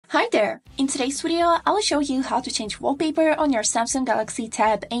Hi there! In today's video, I'll show you how to change wallpaper on your Samsung Galaxy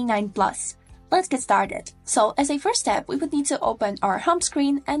Tab A9 Plus. Let's get started. So as a first step, we would need to open our home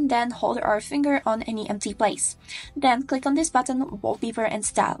screen and then hold our finger on any empty place. Then click on this button, Wallpaper and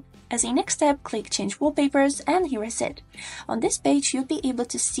Style. As a next step, click Change Wallpapers, and here is it. On this page, you'll be able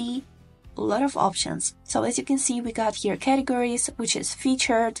to see a lot of options. So as you can see, we got here categories, which is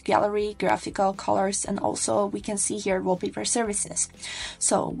featured, gallery, graphical, colors, and also we can see here wallpaper services.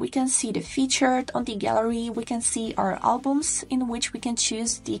 So we can see the featured. On the gallery, we can see our albums in which we can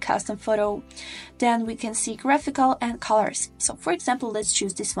choose the custom photo. Then we can see graphical and colors. So for example, let's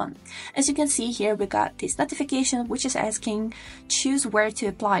choose this one. As you can see here, we got this notification which is asking choose where to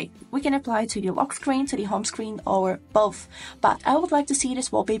apply. We can apply to the lock screen, to the home screen, or both. But I would like to see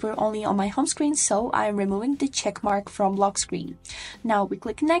this wallpaper only on my home screen, so I'm removing the check mark from lock screen. Now we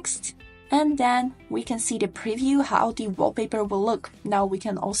click next, and then we can see the preview how the wallpaper will look. Now we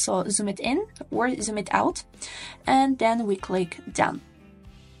can also zoom it in or zoom it out, and then we click done.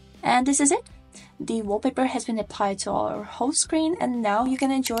 And this is it. The wallpaper has been applied to our whole screen, and now you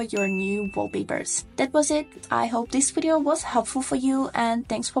can enjoy your new wallpapers. That was it. I hope this video was helpful for you, and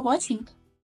thanks for watching.